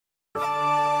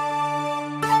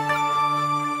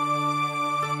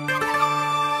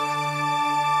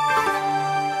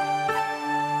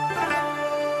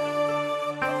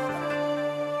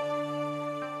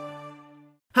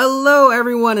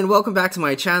everyone, and welcome back to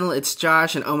my channel. It's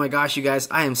Josh, and oh my gosh, you guys,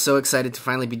 I am so excited to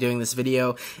finally be doing this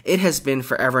video. It has been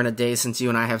forever and a day since you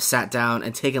and I have sat down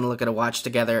and taken a look at a watch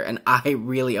together, and I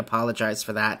really apologize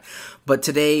for that. But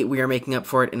today, we are making up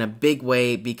for it in a big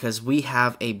way because we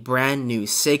have a brand new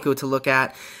Seiko to look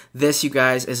at. This, you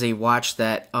guys, is a watch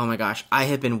that, oh my gosh, I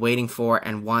have been waiting for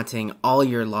and wanting all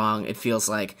year long, it feels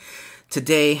like.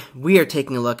 Today, we are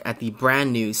taking a look at the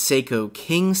brand new Seiko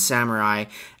King Samurai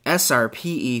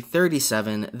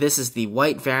SRPE37. This is the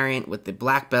white variant with the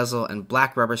black bezel and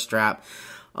black rubber strap.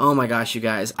 Oh my gosh, you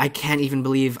guys, I can't even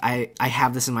believe I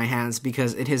have this in my hands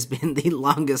because it has been the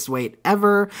longest wait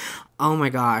ever. Oh my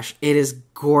gosh, it is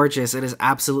gorgeous. It is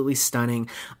absolutely stunning.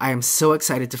 I am so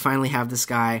excited to finally have this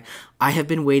guy. I have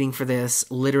been waiting for this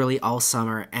literally all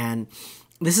summer, and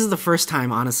this is the first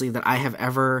time, honestly, that I have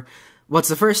ever... What's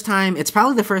the first time? It's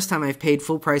probably the first time I've paid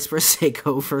full price for a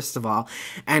Seiko, first of all.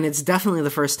 And it's definitely the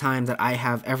first time that I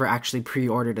have ever actually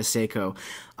pre-ordered a Seiko.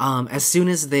 As soon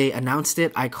as they announced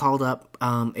it, I called up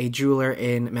a jeweler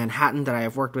in Manhattan that I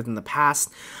have worked with in the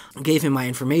past, gave him my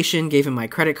information, gave him my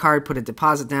credit card, put a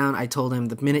deposit down. I told him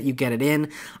the minute you get it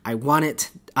in, I want it.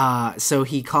 So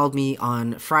he called me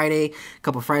on Friday, a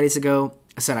couple Fridays ago.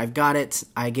 I said, I've got it.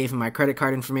 I gave him my credit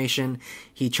card information.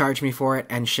 He charged me for it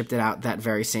and shipped it out that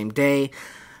very same day.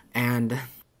 And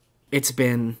it's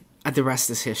been, the rest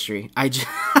is history.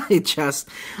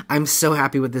 I'm so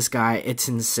happy with this guy. It's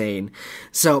insane.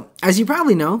 So, as you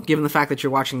probably know, given the fact that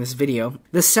you're watching this video,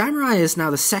 the Samurai is now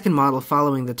the second model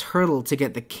following the Turtle to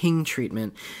get the King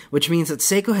treatment, which means that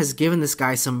Seiko has given this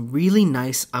guy some really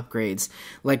nice upgrades,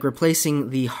 like replacing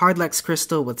the Hardlex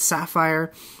crystal with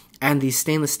sapphire, and the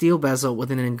stainless steel bezel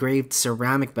with an engraved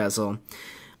ceramic bezel.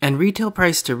 And retail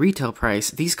price to retail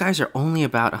price, these guys are only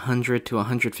about $100 to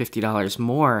 $150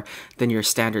 more than your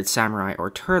standard Samurai or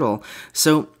Turtle,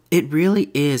 so it really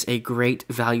is a great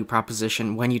value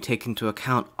proposition when you take into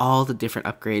account all the different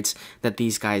upgrades that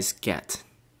these guys get.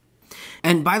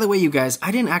 And by the way, you guys,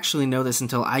 I didn't actually know this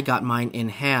until I got mine in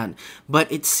hand,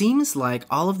 but it seems like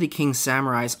all of the King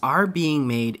Samurais are being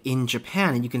made in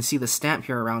Japan, and you can see the stamp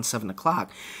here around 7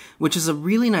 o'clock, which is a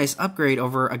really nice upgrade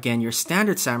over, again, your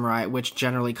standard Samurai, which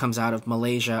generally comes out of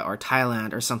Malaysia or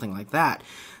Thailand or something like that.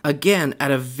 Again,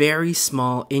 at a very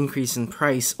small increase in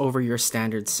price over your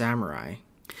standard Samurai.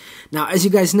 Now, as you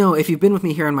guys know, if you've been with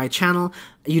me here on my channel,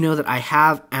 you know that I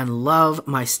have and love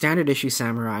my standard issue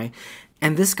Samurai.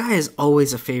 And this guy is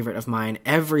always a favorite of mine.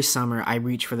 Every summer, I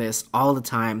reach for this all the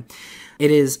time.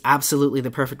 It is absolutely the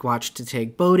perfect watch to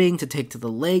take boating, to take to the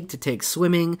lake, to take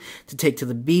swimming, to take to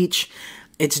the beach.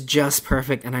 It's just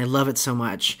perfect, and I love it so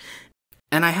much.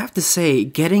 And I have to say,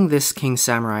 getting this King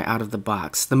Samurai out of the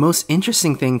box, the most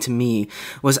interesting thing to me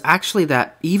was actually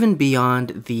that even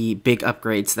beyond the big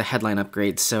upgrades, the headline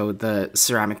upgrades, so the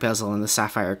ceramic bezel and the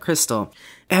sapphire crystal,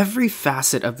 every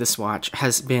facet of this watch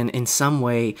has been in some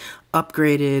way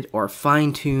upgraded or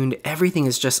fine-tuned. Everything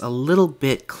is just a little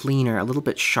bit cleaner, a little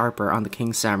bit sharper on the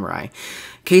King Samurai.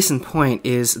 Case in point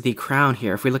is the crown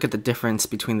here. If we look at the difference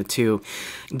between the two,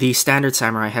 the standard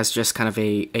Samurai has just kind of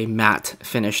a matte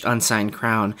finished unsigned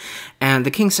crown, and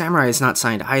the King Samurai is not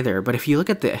signed either, but if you look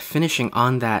at the finishing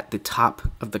on that, the top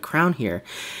of the crown here,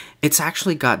 it's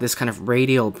actually got this kind of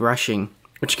radial brushing,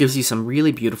 which gives you some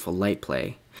really beautiful light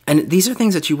play. And these are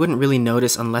things that you wouldn't really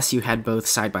notice unless you had both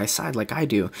side by side like I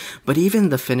do. But even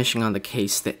the finishing on the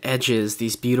case, the edges,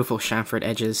 these beautiful chamfered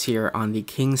edges here on the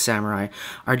King Samurai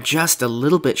are just a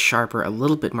little bit sharper, a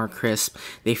little bit more crisp.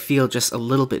 They feel just a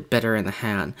little bit better in the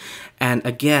hand. And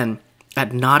again,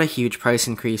 at not a huge price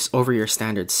increase over your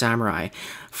standard Samurai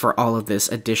for all of this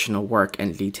additional work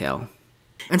and detail.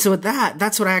 And so with that,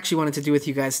 that's what I actually wanted to do with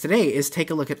you guys today, is take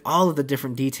a look at all of the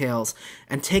different details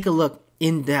and take a look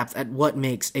in depth at what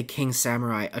makes a King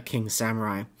Samurai a King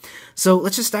Samurai. So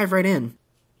let's just dive right in.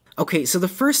 Okay, so the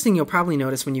first thing you'll probably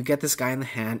notice when you get this guy in the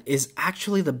hand is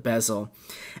actually the bezel.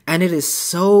 And it is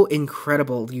so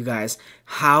incredible, you guys,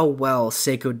 how well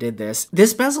Seiko did this.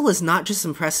 This bezel is not just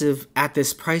impressive at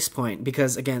this price point,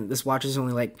 because again, this watch is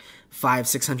only like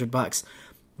 $500-600.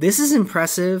 This is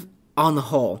impressive on the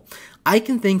whole. I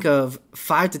can think of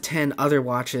 5 to 10 other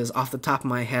watches off the top of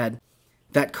my head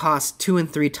that cost 2 and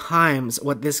 3 times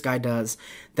what this guy does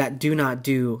that do not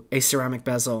do a ceramic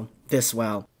bezel this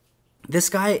well. This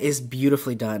guy is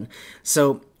beautifully done.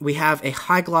 So we have a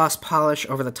high gloss polish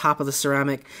over the top of the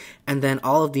ceramic, and then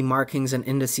all of the markings and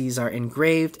indices are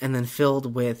engraved and then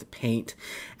filled with paint.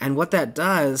 And what that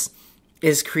does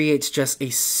is creates just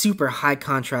a super high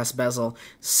contrast bezel,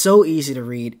 so easy to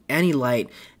read, any light,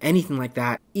 anything like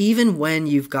that. Even when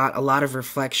you've got a lot of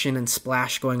reflection and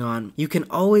splash going on, you can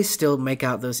always still make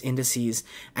out those indices.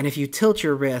 And if you tilt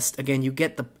your wrist, again, you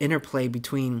get the interplay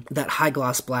between that high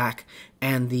gloss black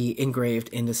and the engraved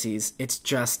indices.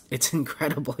 It's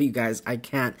incredible, you guys.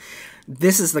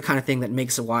 This is the kind of thing that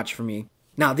makes a watch for me.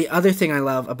 Now, the other thing I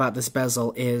love about this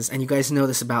bezel is, and you guys know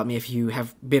this about me if you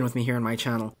have been with me here on my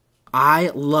channel,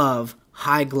 I love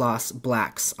high gloss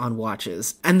blacks on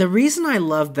watches. And the reason I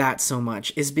love that so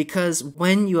much is because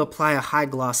when you apply a high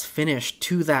gloss finish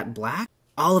to that black,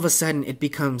 all of a sudden it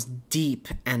becomes deep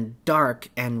and dark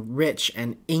and rich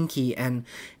and inky and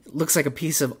looks like a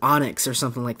piece of onyx or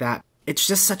something like that. It's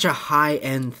just such a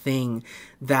high-end thing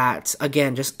that,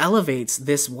 again, just elevates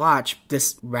this watch,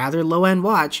 this rather low-end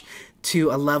watch,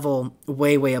 to a level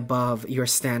way, way above your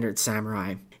standard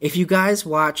samurai. If you guys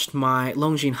watched my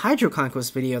Longines Hydro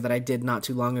Conquest video that I did not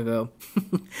too long ago,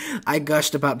 I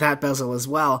gushed about that bezel as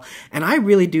well, and I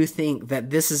really do think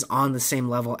that this is on the same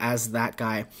level as that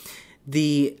guy.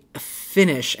 The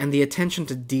finish and the attention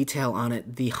to detail on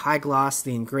it, the high gloss,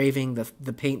 the engraving,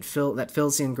 the paint that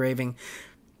fills the engraving,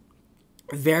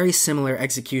 very similar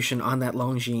execution on that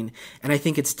Longines, and I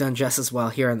think it's done just as well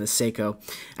here on the Seiko.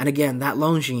 And again, that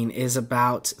Longines is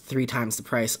about 3 times the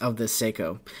price of this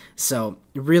Seiko. So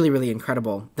really, really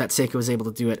incredible that Seiko was able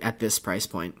to do it at this price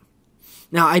point.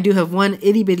 Now, I do have one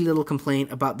itty-bitty little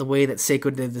complaint about the way that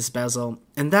Seiko did this bezel,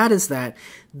 and that is that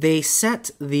they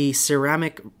set the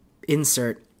ceramic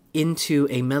insert into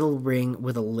a metal ring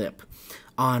with a lip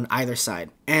on either side.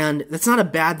 And that's not a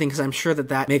bad thing because I'm sure that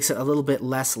that makes it a little bit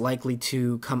less likely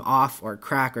to come off or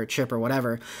crack or chip or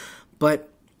whatever. But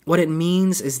what it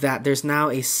means is that there's now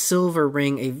a silver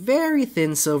ring, a very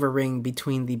thin silver ring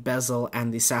between the bezel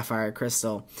and the sapphire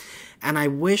crystal. And I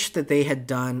wish that they had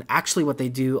done actually what they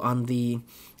do on the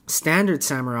standard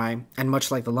samurai, and much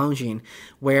like the Longines,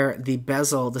 where the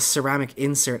bezel, the ceramic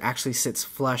insert, actually sits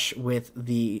flush with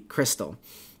the crystal.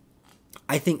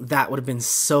 I think that would have been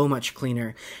so much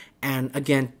cleaner, and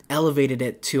again, elevated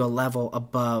it to a level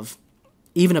above,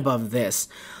 even above this.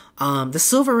 The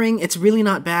silver ring, it's really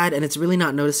not bad, and it's really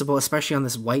not noticeable, especially on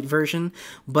this white version,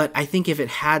 but I think if it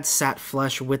had sat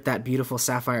flush with that beautiful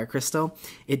sapphire crystal,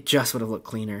 it just would have looked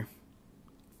cleaner.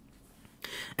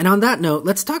 And on that note,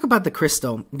 let's talk about the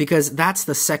crystal, because that's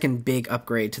the second big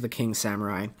upgrade to the King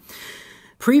Samurai.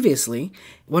 Previously,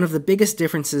 one of the biggest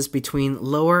differences between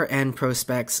lower-end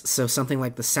Prospecs, so something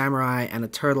like the Samurai and a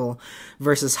Turtle,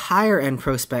 versus higher-end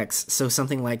Prospecs, so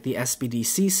something like the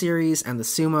SBDC series and the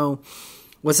Sumo,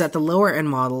 was that the lower-end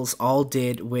models all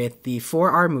did with the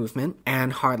 4R movement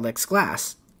and Hardlex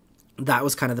glass. That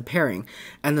was kind of the pairing.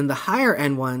 And then the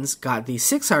higher-end ones got the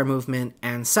 6R movement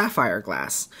and sapphire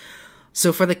glass.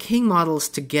 So for the King models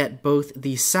to get both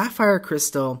the sapphire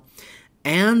crystal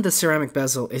and the ceramic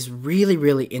bezel is really,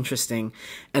 really interesting.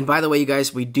 And by the way, you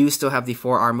guys, we do still have the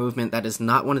 4R movement. That is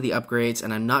not one of the upgrades,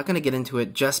 and I'm not going to get into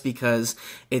it just because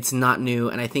it's not new,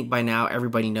 and I think by now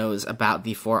everybody knows about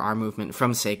the 4R movement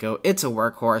from Seiko. It's a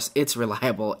workhorse, it's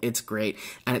reliable, it's great,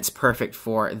 and it's perfect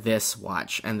for this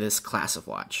watch and this class of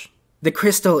watch. The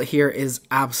crystal here is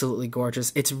absolutely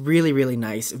gorgeous. It's really, really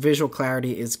nice. Visual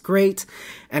clarity is great.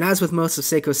 And as with most of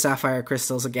Seiko's sapphire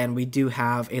crystals, again, we do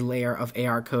have a layer of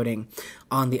AR coating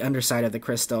on the underside of the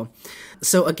crystal.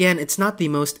 So again, it's not the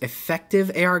most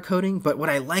effective AR coating, but what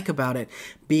I like about it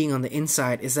being on the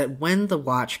inside is that when the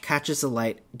watch catches the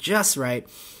light just right,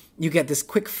 you get this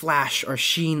quick flash or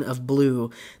sheen of blue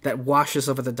that washes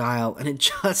over the dial, and it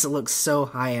just looks so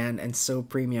high-end and so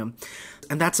premium.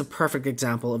 And that's a perfect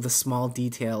example of the small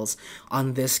details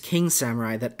on this King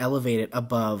Samurai that elevate it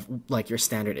above like your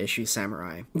standard issue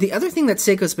Samurai. The other thing that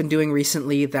Seiko's been doing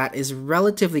recently that is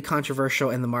relatively controversial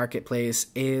in the marketplace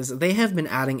is they have been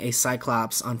adding a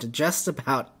Cyclops onto just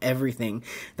about everything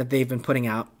that they've been putting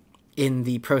out in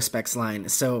the Prospecs line.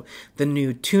 So the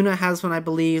new Tuna has one, I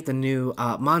believe, the new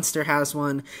Monster has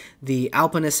one, the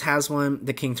Alpinist has one,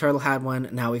 the King Turtle had one,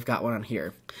 now we've got one on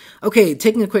here. Okay,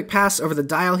 taking a quick pass over the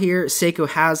dial here, Seiko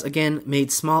has, again,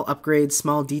 made small upgrades,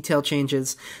 small detail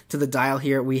changes to the dial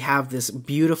here. We have this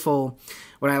beautiful,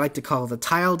 what I like to call the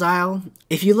tile dial.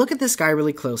 If you look at this guy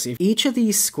really closely, each of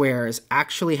these squares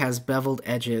actually has beveled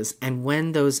edges, and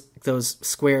when those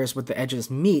squares with the edges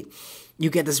meet, you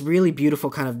get this really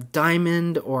beautiful kind of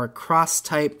diamond or cross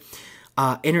type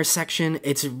intersection.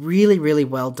 It's really, really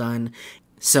well done.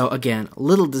 So again,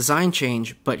 little design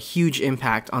change, but huge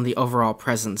impact on the overall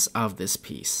presence of this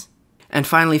piece. And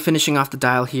finally, finishing off the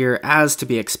dial here, as to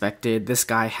be expected, this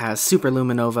guy has Super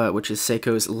Luminova, which is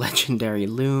Seiko's legendary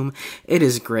lume. It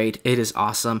is great. It is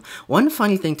awesome. One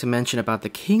funny thing to mention about the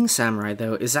King Samurai,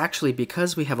 though, is actually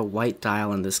because we have a white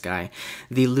dial on this guy,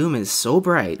 the lume is so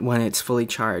bright when it's fully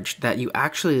charged that you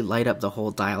actually light up the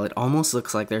whole dial. It almost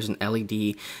looks like there's an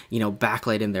LED,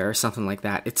 backlight in there or something like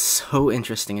that. It's so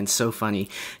interesting and so funny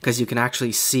because you can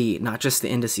actually see not just the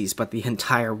indices, but the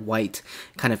entire white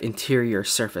kind of interior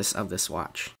surface of this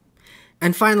watch.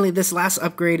 And finally, this last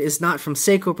upgrade is not from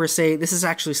Seiko per se. This is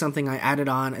actually something I added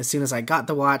on as soon as I got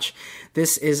the watch.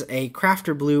 This is a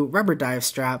Crafter Blue rubber dive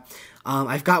strap.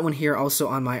 I've got one here also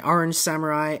on my orange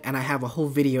Samurai, and I have a whole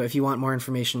video if you want more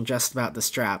information just about the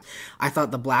strap. I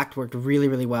thought the black worked really,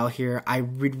 really well here. I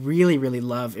would really, really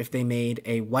love if they made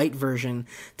a white version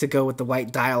to go with the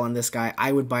white dial on this guy.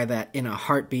 I would buy that in a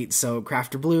heartbeat. So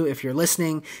Crafter Blue, if you're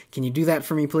listening, can you do that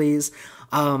for me, please?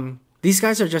 These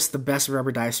guys are just the best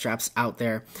rubber dive straps out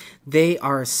there. They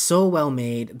are so well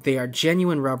made. They are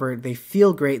genuine rubber. They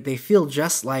feel great. They feel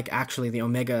just like actually the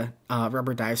Omega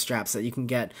rubber dive straps that you can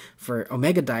get for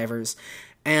Omega divers.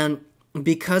 And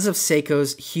because of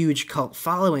Seiko's huge cult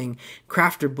following,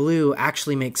 Crafter Blue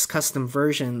actually makes custom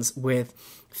versions with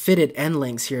fitted end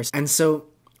links here. And so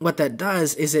what that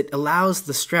does is it allows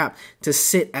the strap to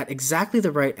sit at exactly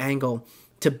the right angle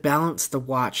to balance the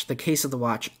watch, the case of the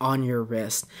watch, on your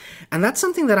wrist. And that's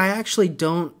something that I actually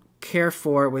don't care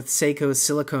for with Seiko's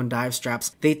silicone dive straps.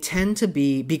 They tend to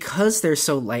be, because they're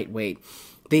so lightweight,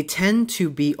 they tend to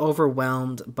be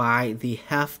overwhelmed by the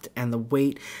heft and the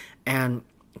weight and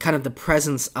kind of the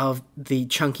presence of the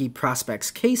chunky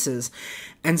Prospex cases.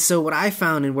 And so what I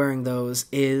found in wearing those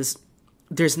is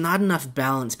there's not enough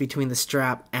balance between the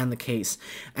strap and the case.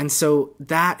 And so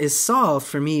that is solved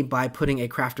for me by putting a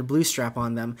Crafter Blue strap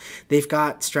on them. They've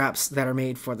got straps that are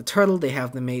made for the Turtle. They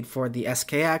have them made for the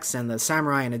SKX and the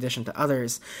Samurai in addition to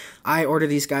others. I order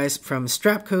these guys from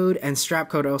Strapcode, and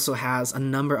Strapcode also has a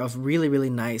number of really, really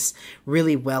nice,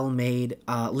 really well-made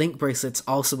link bracelets,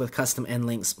 also with custom end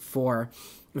links for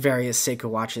various Seiko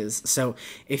watches. So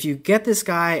if you get this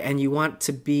guy and you want it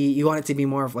to be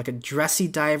more of like a dressy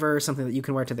diver, something that you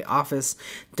can wear to the office,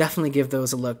 definitely give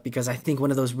those a look, because I think one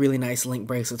of those really nice link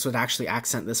bracelets would actually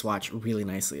accent this watch really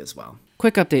nicely as well.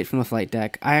 Quick update from the flight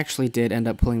deck. I actually did end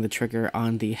up pulling the trigger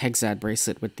on the Hexad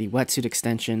bracelet with the Wetsuit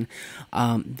extension.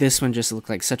 This one just looked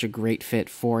like such a great fit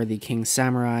for the King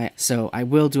Samurai, so I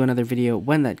will do another video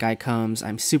when that guy comes.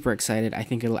 I'm super excited. I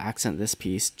think it'll accent this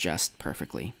piece just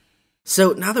perfectly.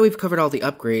 So now that we've covered all the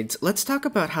upgrades, let's talk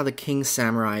about how the King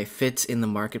Samurai fits in the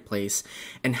marketplace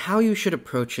and how you should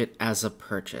approach it as a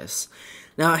purchase.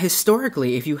 Now,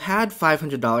 historically, if you had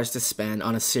 $500 to spend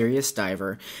on a serious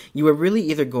diver, you were really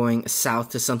either going south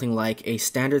to something like a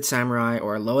standard Samurai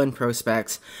or a low-end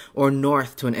Prospex, or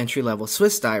north to an entry-level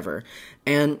Swiss diver.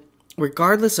 And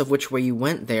regardless of which way you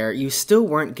went there, you still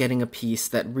weren't getting a piece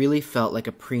that really felt like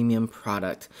a premium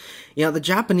product. The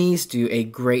Japanese do a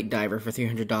great diver for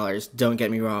 $300, don't get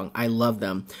me wrong, I love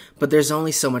them, but there's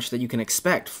only so much that you can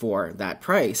expect for that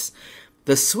price.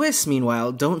 The Swiss,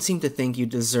 meanwhile, don't seem to think you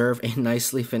deserve a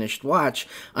nicely finished watch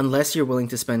unless you're willing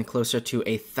to spend closer to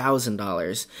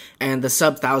 $1,000. And the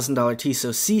sub-$1,000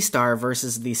 Tissot Sea-Star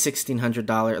versus the $1,600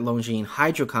 Longines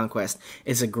Hydro Conquest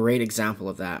is a great example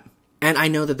of that. And I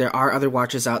know that there are other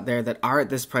watches out there that are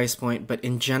at this price point, but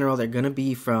in general, they're going to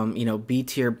be from,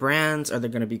 B-tier brands, or they're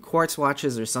going to be quartz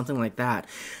watches or something like that.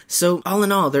 So all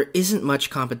in all, there isn't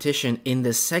much competition in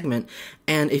this segment.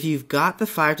 And if you've got the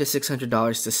 $500 to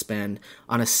 $600 to spend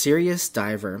on a serious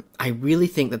diver, I really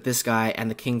think that this guy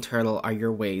and the King Turtle are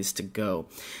your ways to go.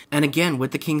 And again, with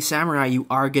the King Samurai, you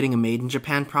are getting a made in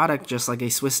Japan product, just like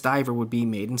a Swiss diver would be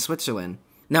made in Switzerland.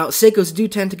 Now, Seikos do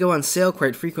tend to go on sale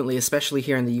quite frequently, especially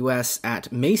here in the US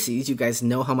at Macy's. You guys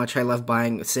know how much I love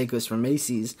buying Seikos from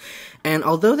Macy's. And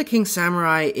although the King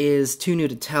Samurai is too new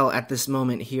to tell at this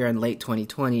moment here in late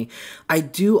 2020, I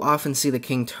do often see the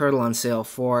King Turtle on sale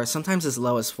for sometimes as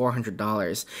low as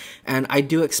 $400. And I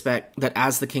do expect that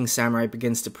as the King Samurai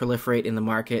begins to proliferate in the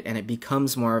market and it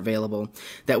becomes more available,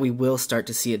 that we will start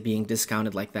to see it being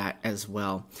discounted like that as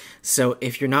well. So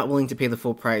if you're not willing to pay the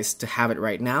full price to have it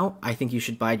right now, I think you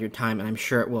should bide your time, and I'm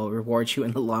sure it will reward you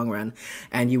in the long run,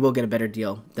 and you will get a better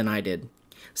deal than I did.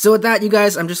 So with that, you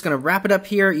guys, I'm just going to wrap it up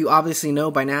here. You obviously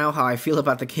know by now how I feel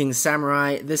about the King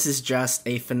Samurai. This is just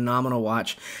a phenomenal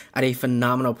watch at a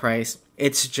phenomenal price.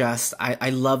 It's just, I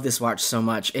love this watch so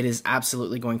much. It is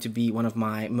absolutely going to be one of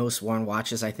my most worn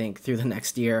watches, I think, through the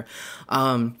next year.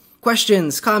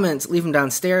 Questions, comments, leave them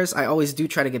downstairs. I always do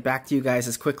try to get back to you guys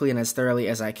as quickly and as thoroughly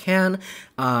as I can.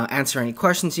 Answer any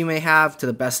questions you may have to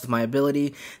the best of my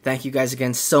ability. Thank you guys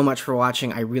again so much for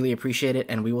watching. I really appreciate it,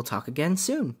 and we will talk again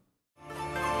soon.